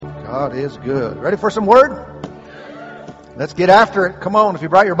God is good. Ready for some word? Let's get after it. Come on, if you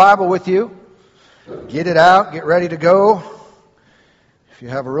brought your Bible with you, get it out, get ready to go. If you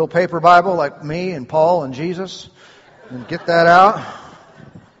have a real paper Bible like me and Paul and Jesus, then get that out.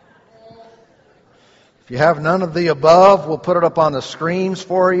 If you have none of the above, we'll put it up on the screens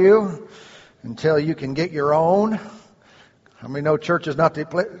for you until you can get your own. How many know church is not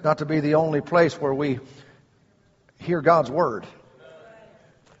to be the only place where we hear God's Word?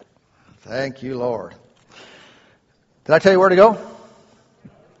 Thank you, Lord. Did I tell you where to go?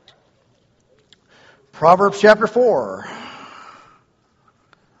 Proverbs chapter 4.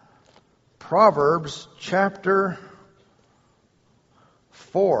 Proverbs chapter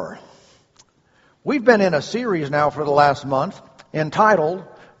 4. We've been in a series now for the last month entitled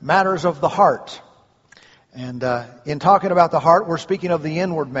Matters of the Heart. And in talking about the heart, we're speaking of the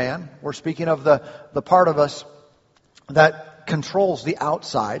inward man. We're speaking of the part of us that controls the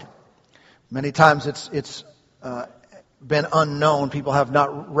outside. Many times it's been unknown. People have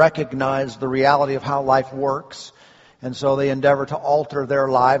not recognized the reality of how life works. And so they endeavor to alter their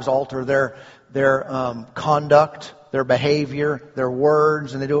lives, alter their conduct, their behavior, their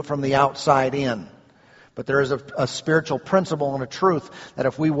words, and they do it from the outside in. But there is a spiritual principle and a truth that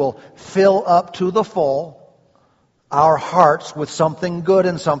if we will fill up to the full our hearts with something good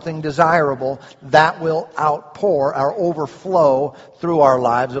and something desirable, that will outpour or overflow through our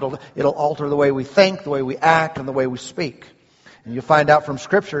lives. It'll alter the way we think, the way we act, and the way we speak. And you find out from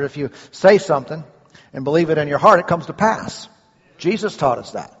Scripture, if you say something and believe it in your heart, it comes to pass. Jesus taught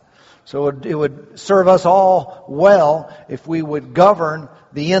us that. So it would serve us all well if we would govern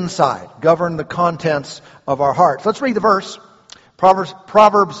the inside, govern the contents of our hearts. Let's read the verse. Proverbs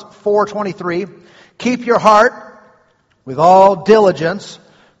 4:23. Keep your heart with all diligence,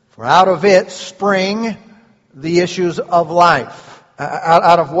 for out of it spring the issues of life.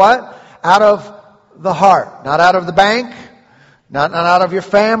 Out of what? Out of the heart. Not out of the bank, not out of your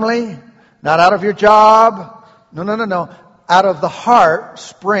family, not out of your job. No. Out of the heart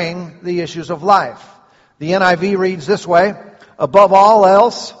spring the issues of life. The NIV reads this way, above all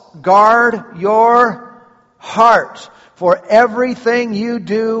else, guard your heart, for everything you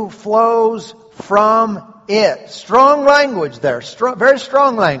do flows from it. Strong language there. Very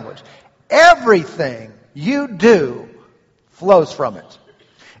strong language. Everything you do flows from it.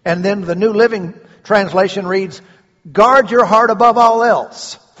 And then the New Living Translation reads, guard your heart above all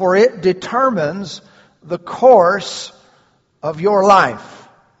else, for it determines the course of your life.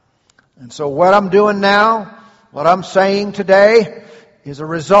 And so what I'm doing now, what I'm saying today, is a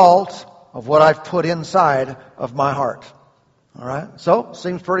result of what I've put inside of my heart. All right? So,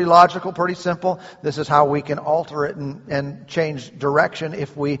 seems pretty logical, pretty simple. This is how we can alter it and change direction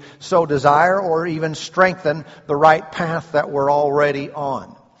if we so desire, or even strengthen the right path that we're already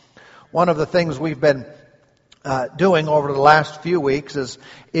on. One of the things we've been doing over the last few weeks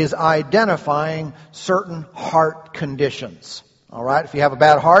is identifying certain heart conditions. All right? If you have a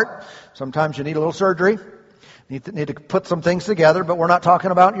bad heart, sometimes you need a little surgery. Need to put some things together, but we're not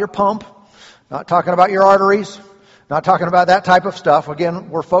talking about your pump, not talking about your arteries, not talking about that type of stuff. Again,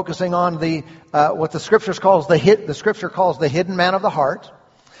 we're focusing on the what the Scripture calls the hidden man of the heart.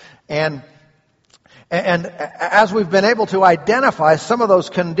 And as we've been able to identify some of those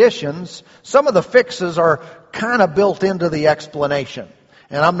conditions, some of the fixes are kind of built into the explanation.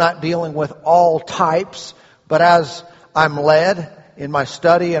 And I'm not dealing with all types, but as I'm led in my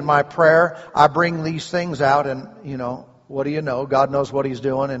study and my prayer, I bring these things out, and what do you know? God knows what He's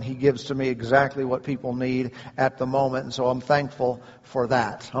doing, and He gives to me exactly what people need at the moment, and so I'm thankful for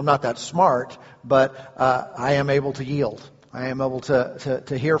that. I'm not that smart, but I am able to yield. I am able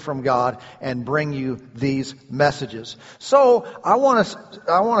to hear from God and bring you these messages. So I want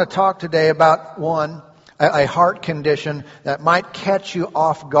to talk today about a heart condition that might catch you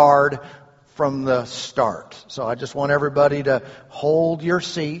off guard from the start. So I just want everybody to hold your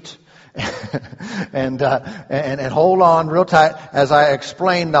seat and hold on real tight as I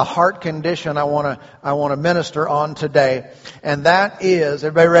explain the heart condition I want to minister on today. And that is,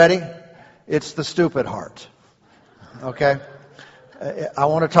 everybody ready? It's the stupid heart. Okay? I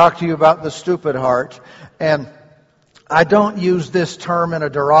want to talk to you about the stupid heart. And I don't use this term in a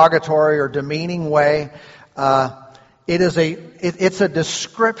derogatory or demeaning way. It's a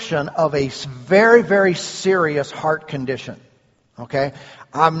description of a very, very serious heart condition. Okay?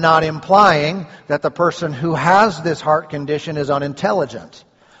 I'm not implying that the person who has this heart condition is unintelligent.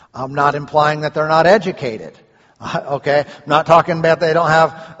 I'm not implying that they're not educated. Okay? I'm not talking about they don't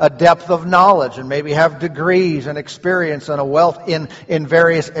have a depth of knowledge and maybe have degrees and experience and a wealth in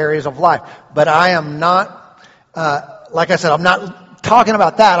various areas of life. But I am not, like I said, I'm not talking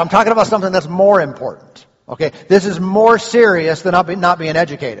about that. I'm talking about something that's more important. Okay? This is more serious than not being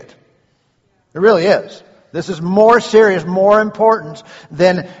educated. It really is. This is more serious, more important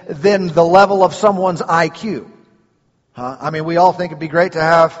than the level of someone's IQ. I mean, we all think it'd be great to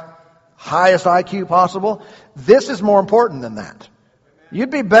have highest IQ possible. This is more important than that. You'd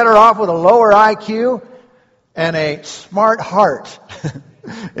be better off with a lower IQ and a smart heart,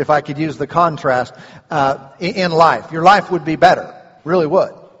 if I could use the contrast, in life. Your life would be better. Really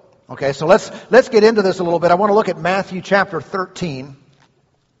would. Okay, so let's get into this a little bit. I want to look at Matthew chapter 13.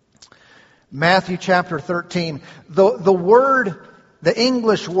 Matthew chapter 13. The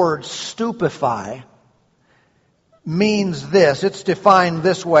English word stupefy means this. It's defined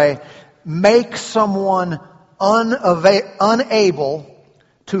this way. Make someone unable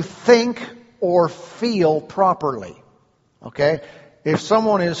to think or feel properly. Okay? If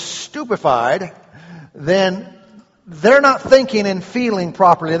someone is stupefied, then they're not thinking and feeling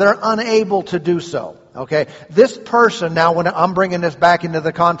properly. They're unable to do so. Okay? This person, now when I'm bringing this back into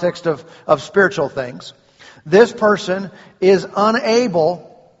the context of spiritual things, this person is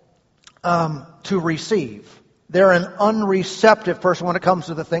unable to receive. They're an unreceptive person when it comes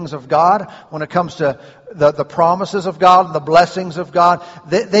to the things of God, when it comes to the promises of God, the blessings of God.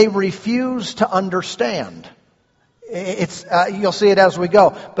 They refuse to understand. You'll see it as we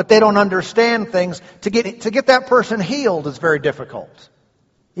go. But they don't understand things. To get that person healed is very difficult.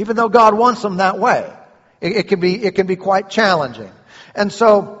 Even though God wants them that way. It can be quite challenging. And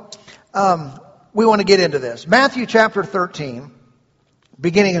so, we want to get into this. Matthew chapter 13,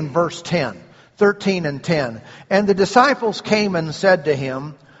 beginning in verse 10. 13 and 10. And the disciples came and said to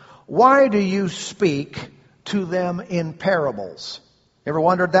him, "Why do you speak to them in parables?" Ever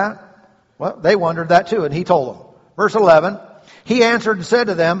wondered that? Well, they wondered that too, and he told them. Verse 11, he answered and said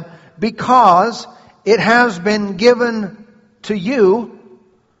to them, "Because it has been given to you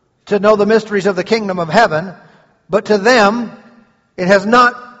to know the mysteries of the kingdom of heaven, but to them it has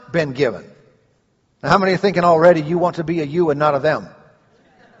not been given." Now, how many are thinking already you want to be a you and not a them?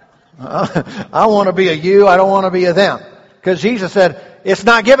 I want to be a you, I don't want to be a them. Because Jesus said, it's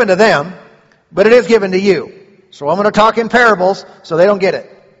not given to them, but it is given to you. So I'm going to talk in parables so they don't get it.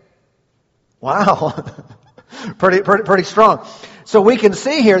 Wow. Pretty strong. So we can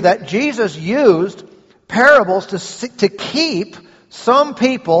see here that Jesus used parables to keep some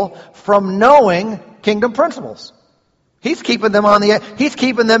people from knowing kingdom principles. He's keeping them he's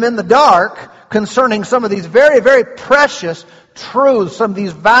keeping them in the dark concerning some of these very, very precious truths, some of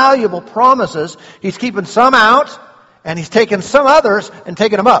these valuable promises. He's keeping some out, and he's taking some others and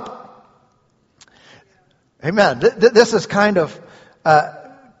taking them up. Amen. This is kind of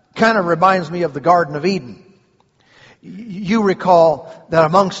reminds me of the Garden of Eden. You recall that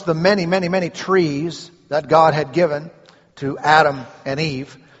amongst the many, many, many trees that God had given to Adam and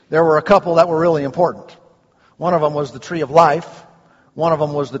Eve, there were a couple that were really important. One of them was the tree of life. One of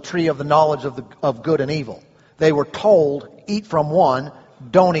them was the tree of the knowledge of good and evil. They were told, eat from one,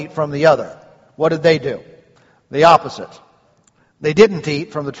 don't eat from the other. What did they do? The opposite. They didn't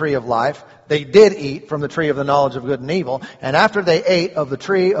eat from the tree of life. They did eat from the tree of the knowledge of good and evil. And after they ate of the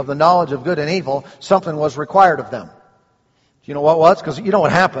tree of the knowledge of good and evil, something was required of them. You know what was? Because you know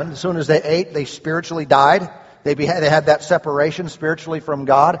what happened. As soon as they ate, they spiritually died. They had that separation spiritually from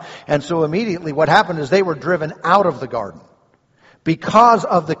God. And so immediately what happened is they were driven out of the garden. Because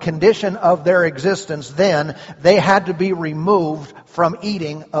of the condition of their existence then, they had to be removed from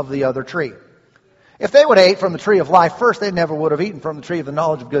eating of the other tree. If they would have ate from the tree of life first, they never would have eaten from the tree of the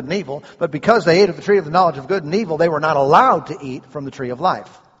knowledge of good and evil. But because they ate of the tree of the knowledge of good and evil, they were not allowed to eat from the tree of life.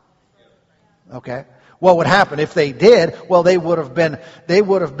 Okay? What would happen if they did? Well, they would have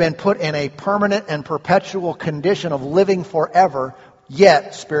been put in a permanent and perpetual condition of living forever,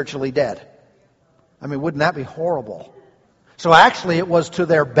 yet spiritually dead. I mean, wouldn't that be horrible? So actually it was to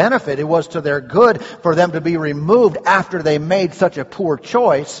their benefit, it was to their good for them to be removed after they made such a poor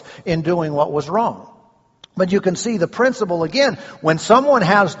choice in doing what was wrong. But you can see the principle again. When someone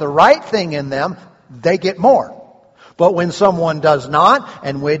has the right thing in them, they get more. But when someone does not,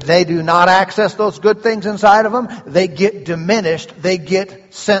 and when they do not access those good things inside of them, they get diminished, they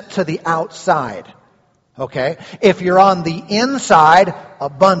get sent to the outside. Okay? If you're on the inside,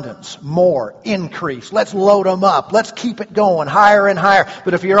 abundance, more, increase. Let's load them up. Let's keep it going higher and higher.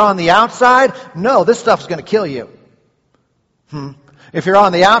 But if you're on the outside, no, this stuff's going to kill you. If you're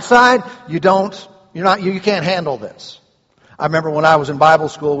on the outside, you can't handle this. I remember when I was in Bible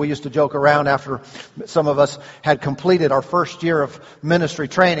school, we used to joke around after some of us had completed our first year of ministry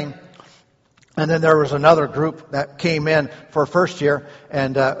training. And then there was another group that came in for first year,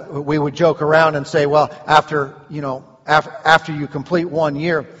 and we would joke around and say, well, after, after you complete 1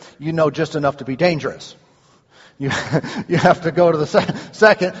 year, you know just enough to be dangerous. You have to go to the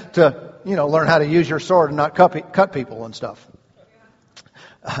second to, learn how to use your sword and not cut people and stuff.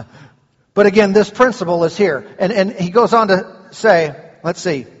 But again, this principle is here. And he goes on to say, let's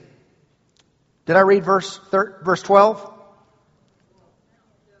see. Did I read verse 12?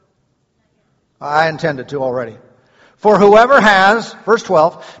 I intended to already. For whoever has, verse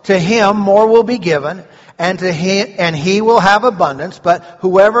 12, to him more will be given, and he will have abundance. But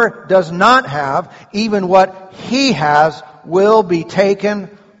whoever does not have, even what he has will be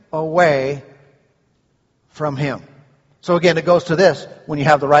taken away from him. So again, it goes to this. When you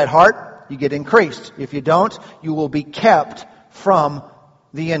have the right heart, you get increased. If you don't, you will be kept from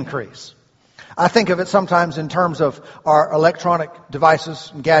the increase. I think of it sometimes in terms of our electronic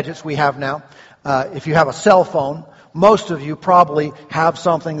devices and gadgets we have now. If you have a cell phone, most of you probably have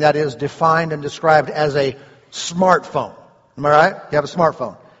something that is defined and described as a smartphone. Am I right? You have a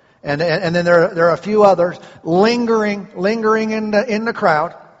smartphone. And then there are a few others lingering in the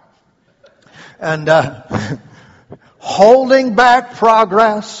crowd. And holding back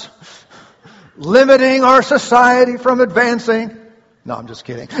progress, limiting our society from advancing. No, I'm just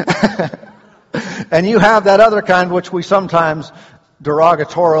kidding. And you have that other kind which we sometimes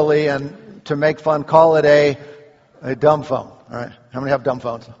derogatorily and to make fun call it a dumb phone. All right. How many have dumb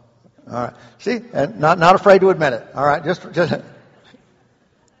phones? All right. See? And not afraid to admit it. All right. Just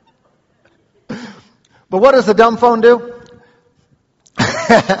But what does the dumb phone do?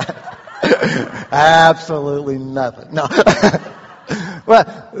 Absolutely nothing. No.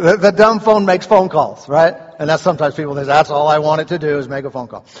 Well, the dumb phone makes phone calls, right? And that's sometimes people think that's all I want it to do is make a phone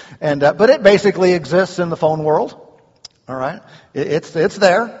call. And but it basically exists in the phone world. All right, it's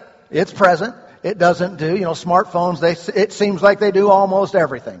there, it's present. It doesn't do, smartphones. It seems like they do almost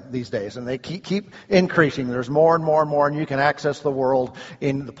everything these days, and they keep increasing. There's more and more and more, and you can access the world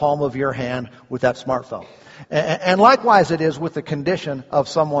in the palm of your hand with that smartphone. And likewise, it is with the condition of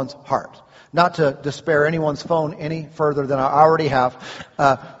someone's heart. Not to despair anyone's phone any further than I already have,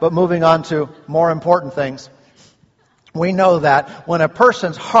 but moving on to more important things. We know that when a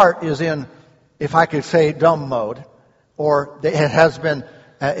person's heart is in, if I could say, dumb mode, or it has been,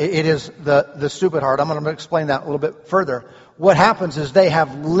 it is the stupid heart. I'm going to explain that a little bit further. What happens is they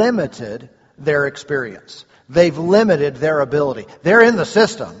have limited their experience. They've limited their ability. They're in the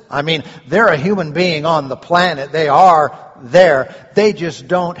system. I mean, they're a human being on the planet. They are there. They just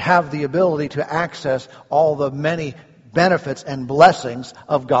don't have the ability to access all the many benefits and blessings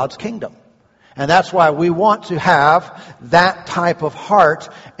of God's kingdom. And that's why we want to have that type of heart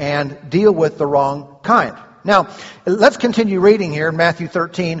and deal with the wrong kind. Now, let's continue reading here in Matthew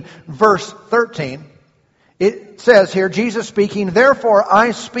 13, verse 13. It says here, Jesus speaking, "Therefore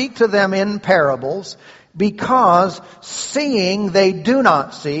I speak to them in parables, because seeing they do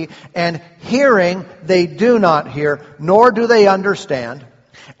not see, and hearing they do not hear, nor do they understand.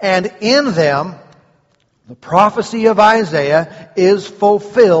 And in them the prophecy of Isaiah is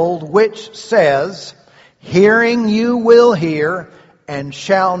fulfilled, which says, Hearing you will hear, and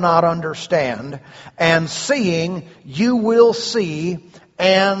shall not understand, and seeing you will see,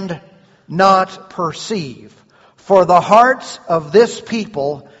 and not perceive. For the hearts of this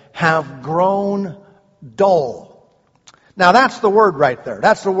people have grown dull." Now that's the word right there.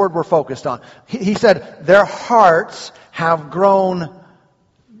 That's the word we're focused on. He said, their hearts have grown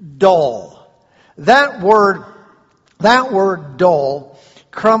dull. That word dull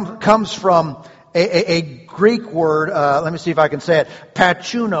comes from a Greek word, let me see if I can say it,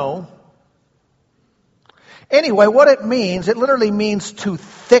 pachuno. Anyway, what it means, it literally means to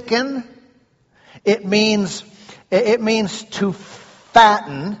thicken. It means to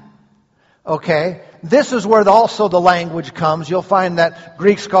fatten. Okay? This is where also the language comes. You'll find that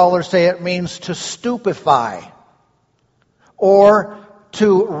Greek scholars say it means to stupefy or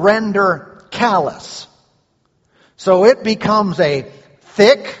to render callous. So it becomes a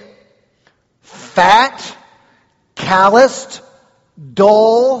thick, fat, calloused,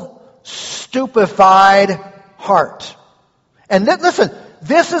 dull, stupefied heart. And listen,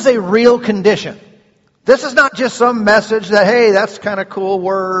 this is a real condition. This is not just some message that, hey, that's kind of cool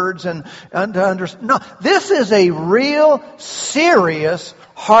words and to understand. No, this is a real, serious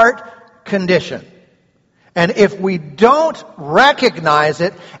heart condition. And if we don't recognize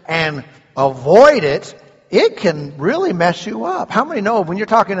it and avoid it, it can really mess you up. How many know when you're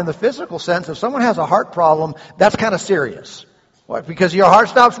talking in the physical sense, if someone has a heart problem, that's kind of serious. What? Because your heart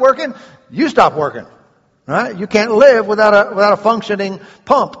stops working, you stop working. Right? You can't live without a functioning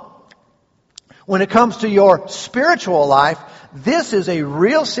pump. When it comes to your spiritual life, this is a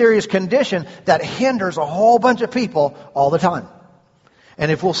real serious condition that hinders a whole bunch of people all the time.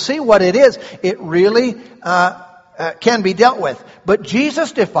 And if we'll see what it is, it really can be dealt with. But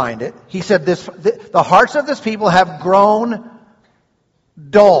Jesus defined it. He said, the hearts of this people have grown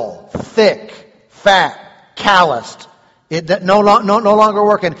dull, thick, fat, calloused, no longer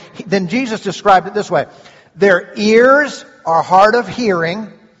working. Then Jesus described it this way. Their ears are hard of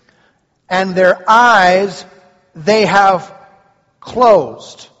hearing, and their eyes they have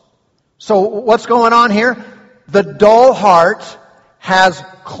closed. So what's going on here? The dull heart has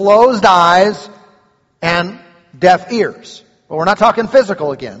closed eyes and deaf ears. But we're not talking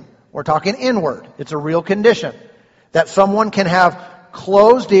physical again. We're talking inward. It's a real condition that someone can have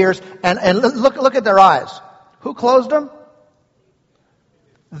closed ears and look at their eyes. Who closed them?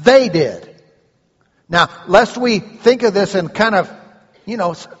 They did. Now, lest we think of this and kind of,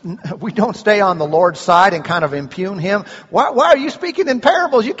 we don't stay on the Lord's side and kind of impugn Him. Why are you speaking in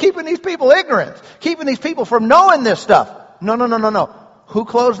parables? You're keeping these people ignorant. Keeping these people from knowing this stuff. No. Who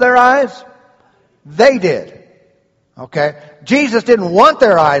closed their eyes? They did. Okay? Jesus didn't want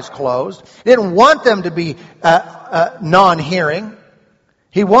their eyes closed. He didn't want them to be non-hearing.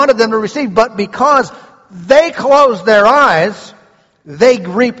 He wanted them to receive. But because they closed their eyes, they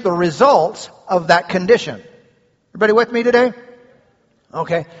reap the results of that condition. Everybody with me today?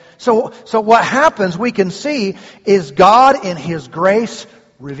 Okay. So what happens, we can see, is God in His grace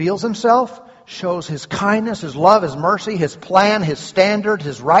reveals Himself, shows His kindness, His love, His mercy, His plan, His standard,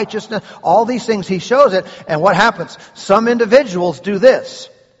 His righteousness. All these things He shows it. And what happens? Some individuals do this.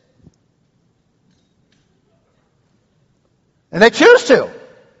 And they choose to.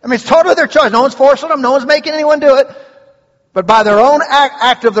 I mean, it's totally their choice. No one's forcing them. No one's making anyone do it. But by their own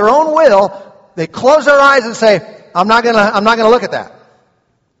act of their own will, they close their eyes and say, I'm not gonna look at that.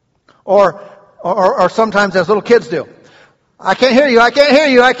 Or sometimes as little kids do. I can't hear you, I can't hear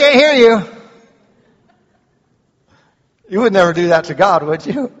you, I can't hear you. You would never do that to God, would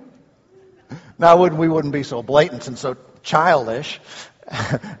you? Now, we wouldn't be so blatant and so childish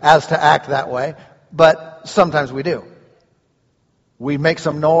as to act that way. But sometimes we do. We make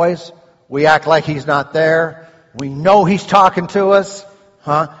some noise. We act like He's not there. We know He's talking to us.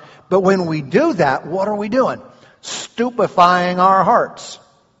 But when we do that, what are we doing? Stupefying our hearts.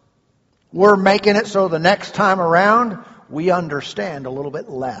 We're making it so the next time around, we understand a little bit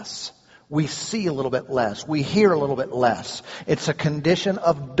less. We see a little bit less. We hear a little bit less. It's a condition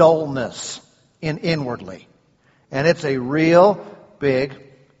of dullness inwardly. And it's a real big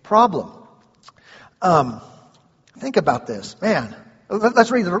problem. Think about this. Man,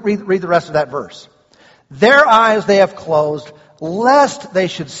 let's read the rest of that verse. Their eyes they have closed, lest they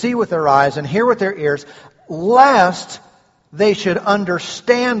should see with their eyes and hear with their ears, lest they should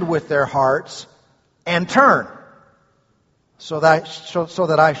understand with their hearts and turn, so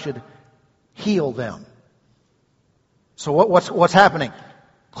that I should heal them. So what's happening?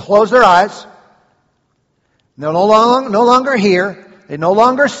 Close their eyes. They'll no longer hear. They no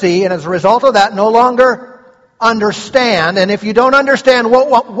longer see, and as a result of that, no longer understand. And if you don't understand,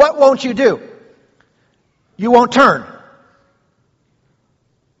 what won't you do? You won't turn.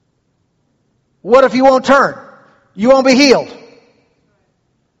 What if you won't turn? You won't be healed.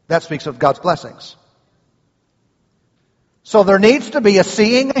 That speaks of God's blessings. So there needs to be a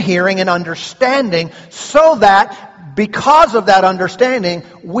seeing, a hearing, and understanding so that because of that understanding,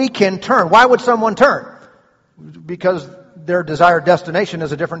 we can turn. Why would someone turn? Because their desired destination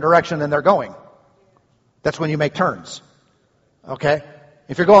is a different direction than they're going. That's when you make turns. Okay?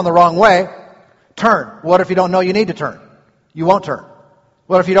 If you're going the wrong way, turn. What if you don't know you need to turn? You won't turn.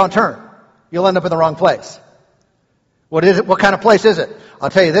 What if you don't turn? You'll end up in the wrong place. What is it? What kind of place is it? I'll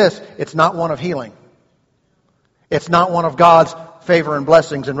tell you this, it's not one of healing. It's not one of God's favor and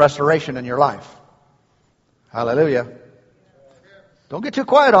blessings and restoration in your life. Hallelujah. Don't get too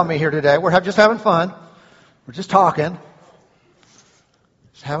quiet on me here today. We're just having fun. We're just talking.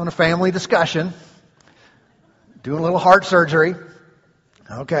 Just having a family discussion. Doing a little heart surgery.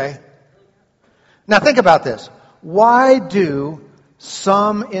 Okay. Now think about this. Why do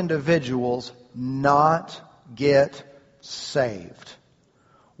some individuals not get saved?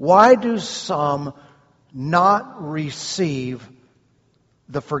 Why do some not receive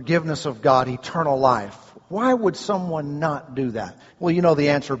the forgiveness of God, eternal life? Why would someone not do that? Well, you know the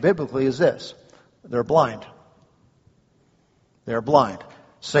answer biblically is this. They're blind. They're blind.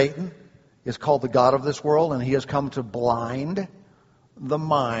 Satan is called the god of this world, and he has come to blind the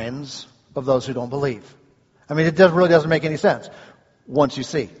minds of those who don't believe. I mean, really doesn't make any sense once you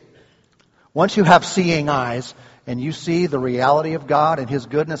see. Once you have seeing eyes and you see the reality of God and His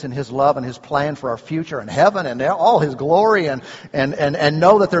goodness and His love and His plan for our future and heaven and all His glory and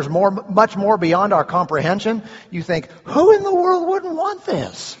know that there's much more beyond our comprehension, you think, who in the world wouldn't want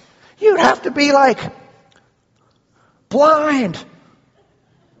this? You'd have to be like blind,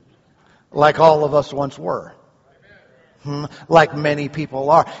 like all of us once were. Like many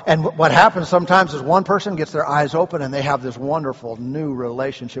people are. And what happens sometimes is one person gets their eyes open and they have this wonderful new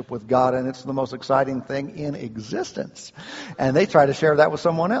relationship with God, and it's the most exciting thing in existence. And they try to share that with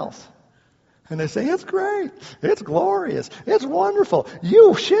someone else. And they say, it's great, it's glorious, it's wonderful,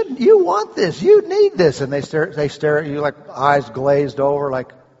 you want this, you need this. And they stare at you like eyes glazed over,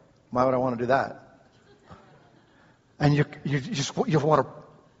 like, why would I want to do that? And you want to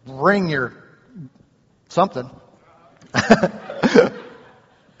bring your something.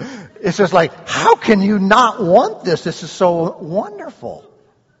 It's just like, how can you not want this? This is so wonderful.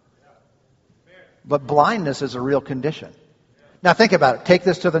 But blindness is a real condition. Now think about it. Take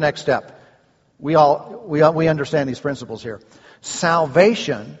this to the next step. We understand these principles here.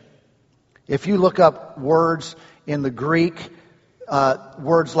 Salvation, if you look up words in the Greek,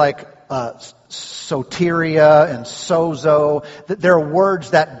 words like soteria and sozo, there are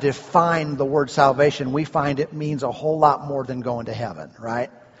words that define the word salvation. We find it means a whole lot more than going to heaven, right?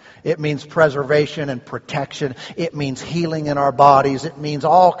 It means preservation and protection. It means healing in our bodies. It means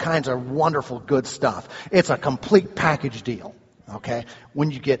all kinds of wonderful good stuff. It's a complete package deal, okay,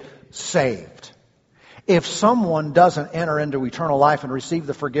 when you get saved. If someone doesn't enter into eternal life and receive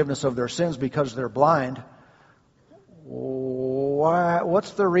the forgiveness of their sins because they're blind,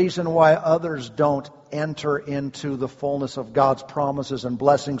 what's the reason why others don't enter into the fullness of God's promises and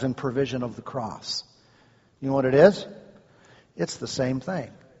blessings and provision of the cross? You know what it is? It's the same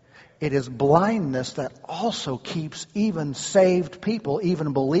thing. It is blindness that also keeps even saved people,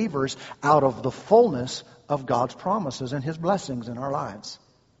 even believers, out of the fullness of God's promises and His blessings in our lives.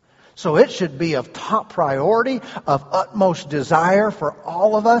 So it should be of top priority, of utmost desire for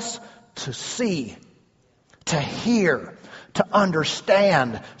all of us to see, to hear, to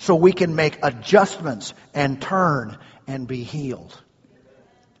understand, so we can make adjustments and turn and be healed.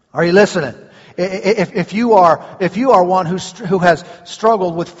 Are you listening? If you are one who has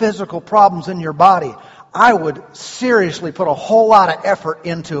struggled with physical problems in your body, I would seriously put a whole lot of effort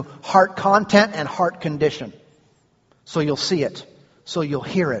into heart content and heart condition. So you'll see it, so you'll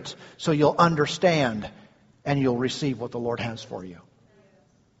hear it, so you'll understand, and you'll receive what the Lord has for you.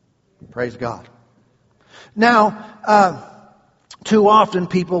 Praise God. Now, too often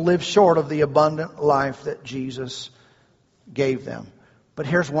people live short of the abundant life that Jesus gave them. But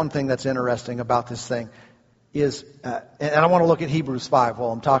here's one thing that's interesting about this thing is, and I want to look at Hebrews 5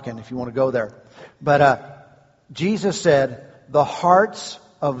 while I'm talking, if you want to go there. But Jesus said, the hearts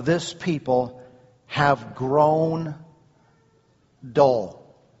of this people have grown dull.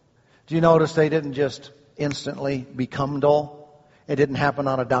 Do you notice they didn't just instantly become dull? It didn't happen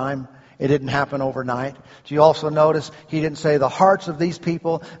on a dime. It didn't happen overnight. Do you also notice He didn't say the hearts of these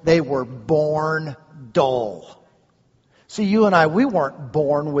people, they were born dull. See, you and I, we weren't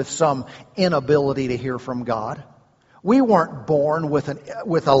born with some inability to hear from God. We weren't born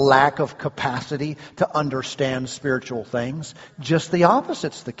with a lack of capacity to understand spiritual things. Just the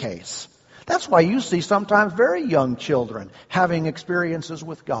opposite's the case. That's why you see sometimes very young children having experiences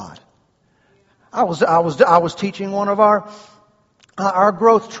with God. I was teaching one of our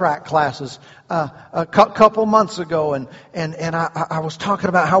growth track classes a couple months ago, and I was talking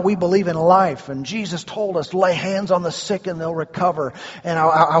about how we believe in life, and Jesus told us, lay hands on the sick and they'll recover. And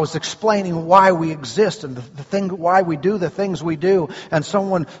I was explaining why we exist and why we do the things we do. And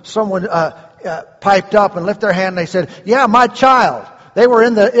someone piped up and lifted their hand and they said, yeah, my child. They were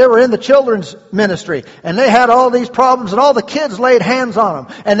in the children's ministry, and they had all these problems, and all the kids laid hands on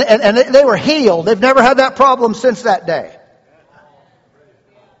them, and they were healed. They've never had that problem since that day.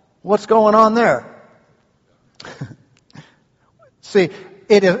 What's going on there? See,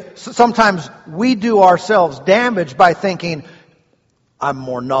 sometimes we do ourselves damage by thinking, I'm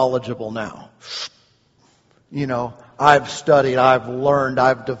more knowledgeable now. You know, I've studied, I've learned,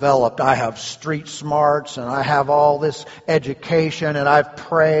 I've developed, I have street smarts, and I have all this education, and I've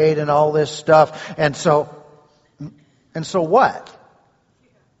prayed and all this stuff. And so what?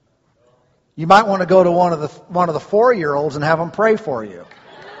 You might want to go to one of the 4-year-olds and have them pray for you.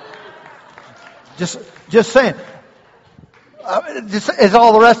 Just saying. Is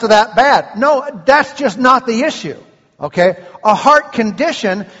all the rest of that bad? No, that's just not the issue. Okay? A heart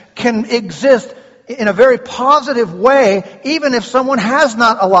condition can exist in a very positive way, even if someone has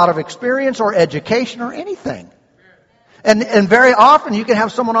not a lot of experience or education or anything. And very often you can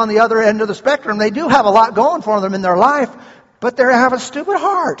have someone on the other end of the spectrum. They do have a lot going for them in their life, but they have a stupid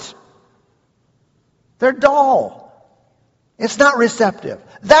heart. They're dull. It's not receptive.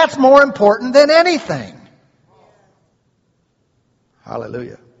 That's more important than anything.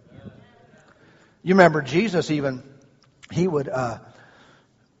 Hallelujah. You remember Jesus even, he would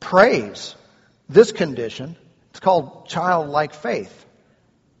praise this condition. It's called childlike faith.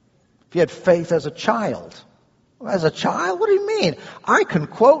 If you had faith as a child. As a child? What do you mean? I can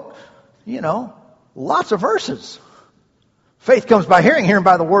quote, lots of verses. Faith comes by hearing, hearing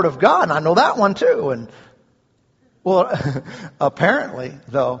by the Word of God, and I know that one too. And well, apparently,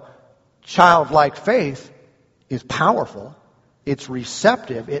 though, childlike faith is powerful. It's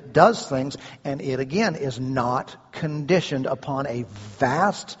receptive. It does things. And it, again, is not conditioned upon a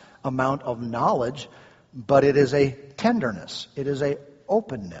vast amount of knowledge, but it is a tenderness. It is a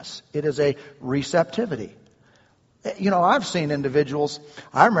openness. It is a receptivity. I've seen individuals.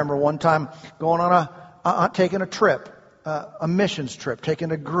 I remember one time going on taking a trip, a missions trip,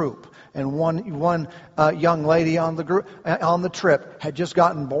 taking a group, and one young lady on the trip had just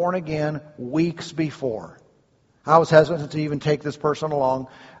gotten born again weeks before. I was hesitant to even take this person along,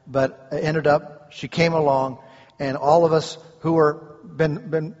 but it ended up she came along, and all of us who were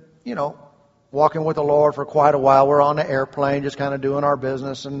been walking with the Lord for quite a while, we're on the airplane just kind of doing our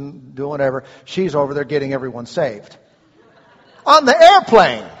business and doing whatever. She's over there getting everyone saved. On the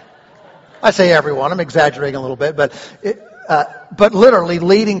airplane. I say everyone, I'm exaggerating a little bit, but literally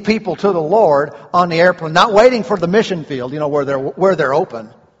leading people to the Lord on the airplane, not waiting for the mission field, where they're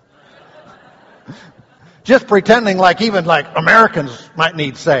open. Just pretending like even Americans might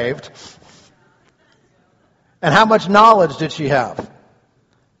need saved. And how much knowledge did she have?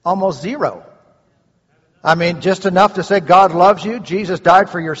 Almost zero. I mean, just enough to say, God loves you, Jesus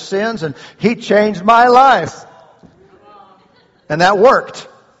died for your sins, and He changed my life. And that worked.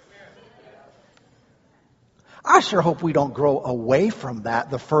 I sure hope we don't grow away from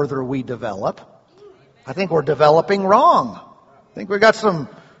that the further we develop. I think we're developing wrong. I think we got some,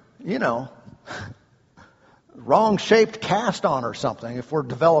 wrong-shaped cast on or something if we're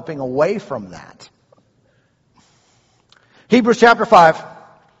developing away from that. Hebrews chapter 5.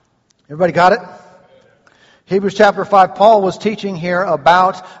 Everybody got it? Hebrews chapter 5, Paul was teaching here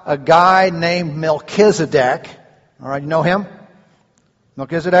about a guy named Melchizedek. All right, you know him?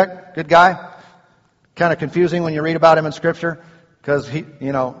 Melchizedek, good guy. Kind of confusing when you read about him in Scripture because he,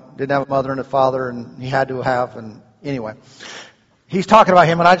 didn't have a mother and a father and he had to have. And anyway, he's talking about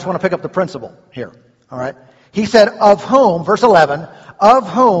him, and I just want to pick up the principle here. All right. He said, of whom, verse 11, of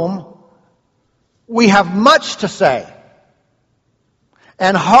whom we have much to say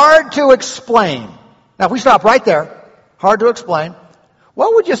and hard to explain. Now, if we stop right there, hard to explain,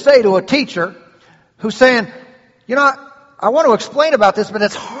 what would you say to a teacher who's saying, I want to explain about this, but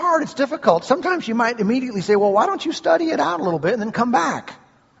it's hard, it's difficult. Sometimes you might immediately say, well, why don't you study it out a little bit and then come back?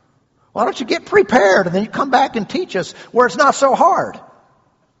 Why don't you get prepared and then you come back and teach us where it's not so hard?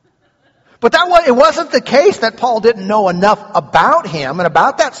 But it wasn't the case that Paul didn't know enough about him and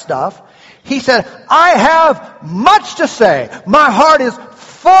about that stuff. He said, I have much to say. My heart is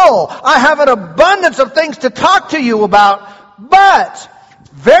full. I have an abundance of things to talk to you about, but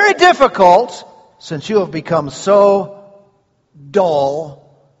very difficult since you have become so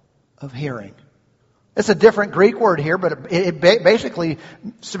dull of hearing. It's a different Greek word here, but it basically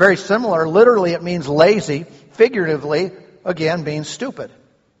is very similar. Literally, it means lazy. Figuratively, again, means stupid.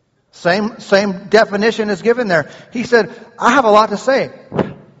 Same definition is given there. He said, I have a lot to say.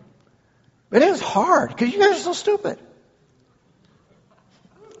 It is hard because you guys are so stupid.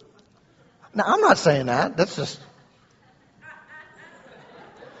 Now, I'm not saying that. That's just...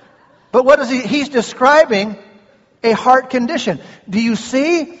 But what is he? He's describing a heart condition. Do you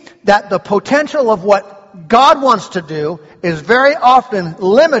see that the potential of what God wants to do is very often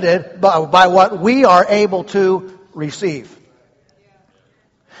limited by what we are able to receive?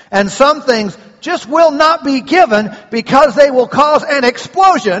 And some things just will not be given because they will cause an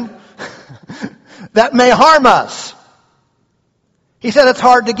explosion that may harm us. He said it's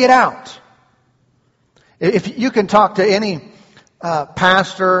hard to get out. If you can talk to any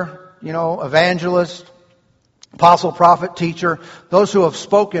pastor, evangelist, apostle, prophet, teacher, those who have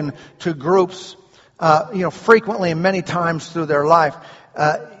spoken to groups, frequently and many times through their life,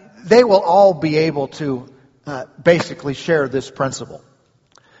 they will all be able to basically share this principle.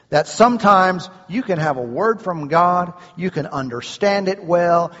 that sometimes you can have a word from God, you can understand it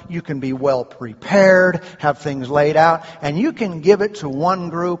well, you can be well prepared, have things laid out, and you can give it to one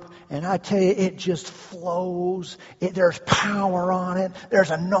group, and I tell you, it just flows. There's power on it. There's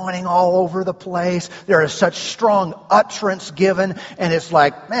anointing all over the place. There is such strong utterance given, and it's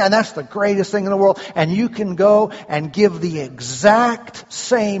like, man, that's the greatest thing in the world. And you can go and give the exact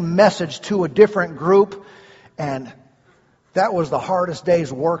same message to a different group, and that was the hardest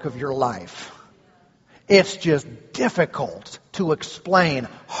day's work of your life. It's just difficult to explain,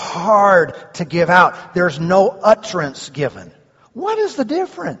 hard to give out. There's no utterance given. What is the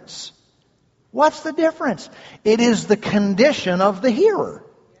difference? What's the difference? It is the condition of the hearer.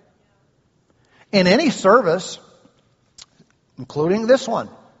 In any service, including this one,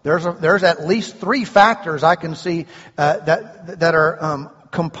 there's at least 3 factors I can see that are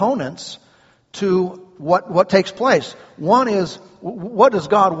components to what takes place. One is, what does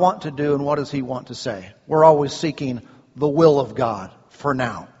God want to do and what does He want to say? We're always seeking the will of God for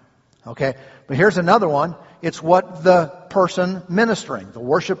now. Okay? But here's another one. It's what the person ministering, the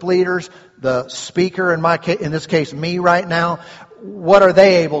worship leaders, the speaker, in this case me right now, what are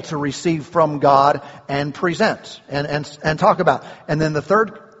they able to receive from God and present and talk about? And then the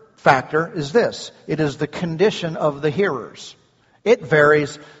third factor is this. It is the condition of the hearers. It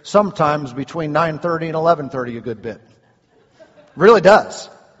varies sometimes between 9:30 and 11:30 a good bit. Really does.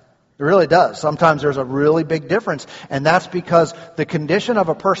 It really does. Sometimes there's a really big difference. And that's because the condition of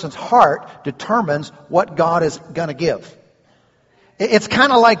a person's heart determines what God is going to give. It's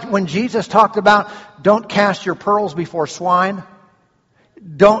kind of like when Jesus talked about, don't cast your pearls before swine.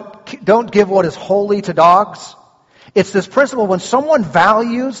 Don't give what is holy to dogs. It's this principle. When someone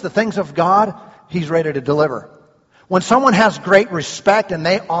values the things of God, He's ready to deliver. When someone has great respect and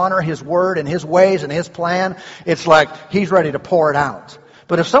they honor His word and His ways and His plan, it's like He's ready to pour it out.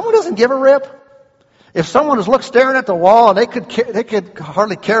 But if someone doesn't give a rip, if someone is staring at the wall and they could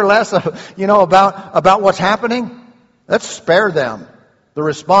hardly care less, about what's happening, let's spare them the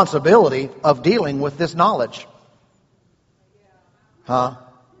responsibility of dealing with this knowledge. Huh?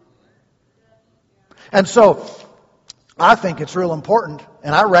 And so, I think it's real important,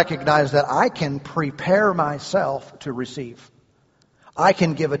 and I recognize that I can prepare myself to receive. I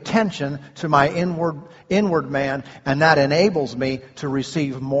can give attention to my inward man, and that enables me to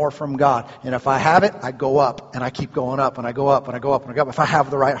receive more from God. And if I have it, I go up, and I keep going up, and I go up, and I go up, and I go up, if I have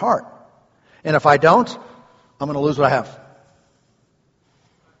the right heart. And if I don't, I'm going to lose what I have.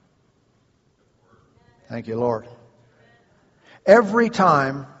 Thank you, Lord. Every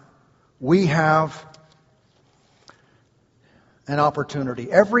time we have an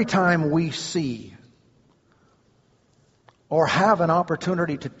opportunity, every time we see or have an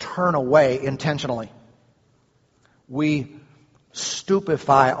opportunity to turn away intentionally, we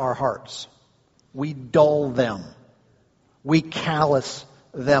stupefy our hearts. We dull them. We callous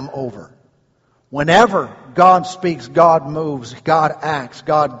them over. Whenever God speaks, God moves, God acts,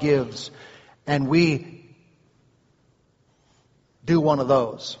 God gives, and we do one of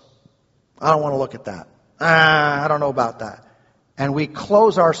those. I don't want to look at that. I don't know about that. And we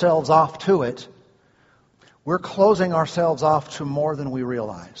close ourselves off to it. We're closing ourselves off to more than we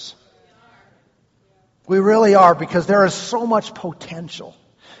realize. We really are, because there is so much potential.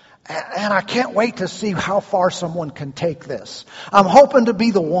 And I can't wait to see how far someone can take this. I'm hoping to be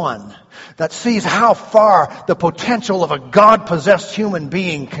the one that sees how far the potential of a God-possessed human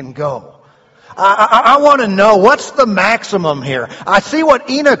being can go. I want to know, what's the maximum here? I see what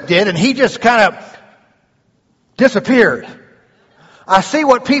Enoch did, and he just kind of disappeared. I see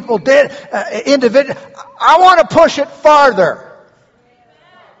what people did individually. I want to push it farther.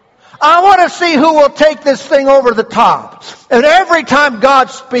 I want to see who will take this thing over the top. And every time God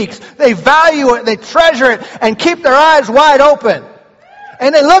speaks, they value it, they treasure it, and keep their eyes wide open.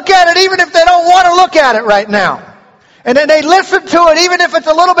 And they look at it even if they don't want to look at it right now. And then they listen to it even if it's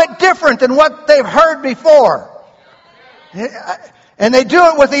a little bit different than what they've heard before. And they do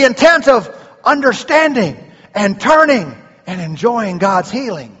it with the intent of understanding and turning and enjoying God's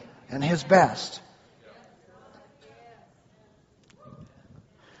healing and His best.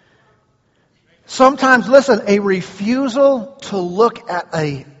 Sometimes, listen, a refusal to look at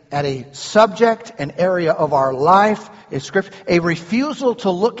a subject, an area of our life, a scripture, a refusal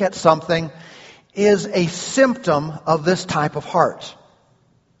to look at something is a symptom of this type of heart.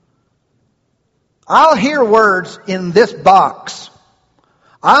 I'll hear words in this box.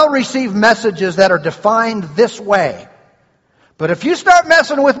 I'll receive messages that are defined this way. But if you start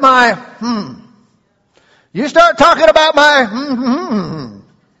messing with my you start talking about my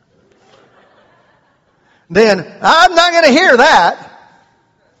then I'm not going to hear that.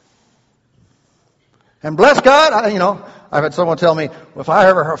 And bless God, I've had someone tell me, if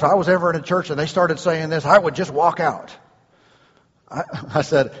I was ever in a church and they started saying this, I would just walk out. I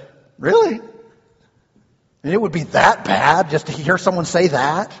said, really? And it would be that bad just to hear someone say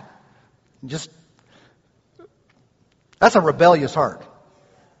that? That's a rebellious heart.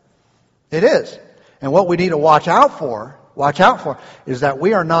 It is. And what we need to watch out for is that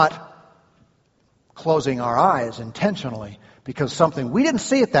we are not closing our eyes intentionally because we didn't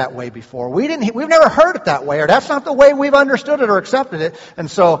see it that way before. We've never heard it that way, or that's not the way we've understood it or accepted it. And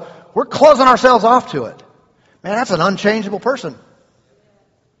so we're closing ourselves off to it. Man, that's an unchangeable person.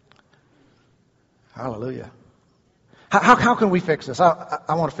 Hallelujah. How can we fix this?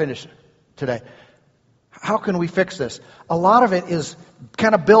 I want to finish today. How can we fix this? A lot of it is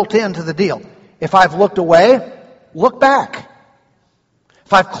kind of built into the deal. If I've looked away, look back.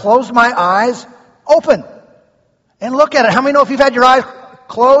 If I've closed my eyes, open and look at it. How many know if you've had your eyes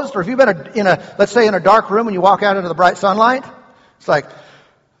closed, or if you've been let's say in a dark room and you walk out into the bright sunlight, it's like,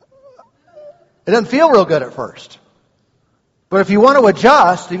 it doesn't feel real good at first. But if you want to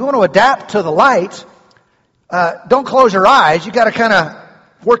adjust, if you want to adapt to the light, don't close your eyes. You got to kind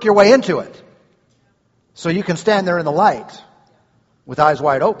of work your way into it. So you can stand there in the light with eyes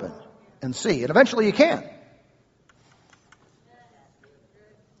wide open and see. And eventually you can.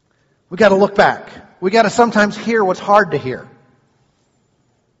 We got to look back. We got to sometimes hear what's hard to hear.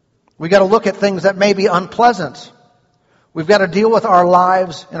 We got to look at things that may be unpleasant. We've got to deal with our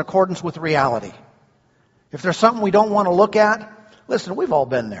lives in accordance with reality. If there's something we don't want to look at, listen, we've all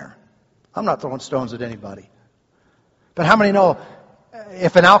been there. I'm not throwing stones at anybody. But how many know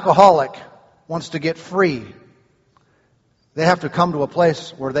if an alcoholic wants to get free, they have to come to a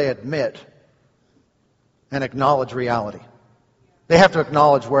place where they admit and acknowledge reality. They have to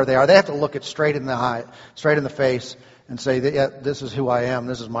acknowledge where they are. They have to look it straight in the eye, straight in the face, and say, yeah, this is who I am,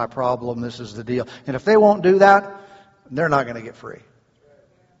 this is my problem, this is the deal. And if they won't do that, they're not going to get free.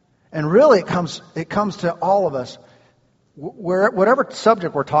 And really it comes to all of us, whatever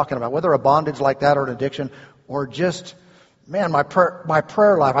subject we're talking about, whether a bondage like that or an addiction, or just, man, my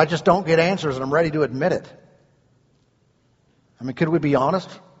prayer life, I just don't get answers and I'm ready to admit it. I mean, could we be honest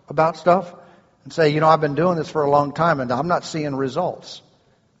about stuff and say, I've been doing this for a long time and I'm not seeing results.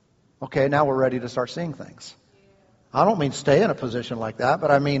 Okay, now we're ready to start seeing things. I don't mean stay in a position like that, but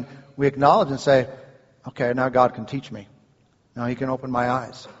I mean we acknowledge and say, okay, now God can teach me. Now He can open my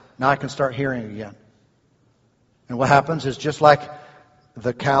eyes. Now I can start hearing again. And what happens is just like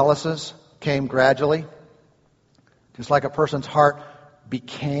the calluses came gradually, just like a person's heart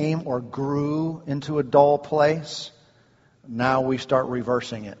became or grew into a dull place, now we start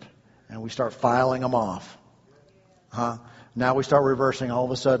reversing it. And we start filing them off. Now we start reversing. All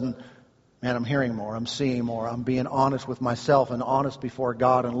of a sudden, man, I'm hearing more. I'm seeing more. I'm being honest with myself and honest before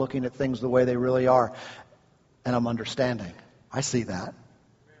God and looking at things the way they really are. And I'm understanding. I see that.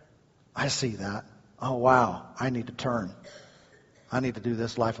 Oh, wow. I need to turn. I need to do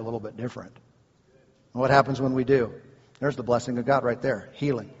this life a little bit different. And what happens when we do? There's the blessing of God right there.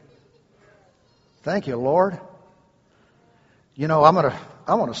 Healing. Thank you, Lord.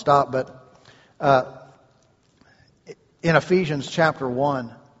 I want to stop, but in Ephesians chapter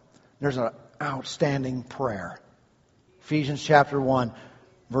 1, there's an outstanding prayer. Ephesians chapter 1,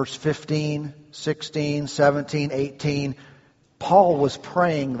 verse 15, 16, 17, 18. Paul was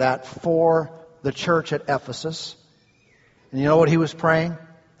praying that for the church at Ephesus. And you know what he was praying?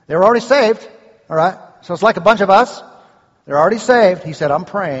 They were already saved, all right? So it's like a bunch of us. They're already saved. He said, I'm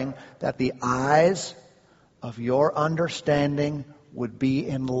praying that the eyes of your understanding would be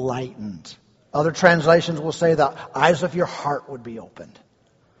enlightened. Other translations will say the eyes of your heart would be opened.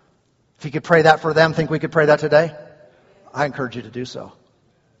 If you could pray that for them, think we could pray that today? I encourage you to do so.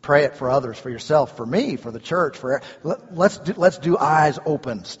 Pray it for others, for yourself, for me, for the church. Let's do eyes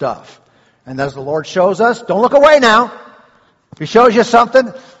open stuff. And as the Lord shows us, don't look away now. If He shows you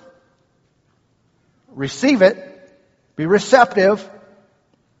something, receive it. Be receptive.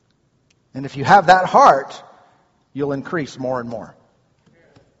 And if you have that heart, you'll increase more and more.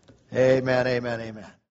 Amen, amen, amen.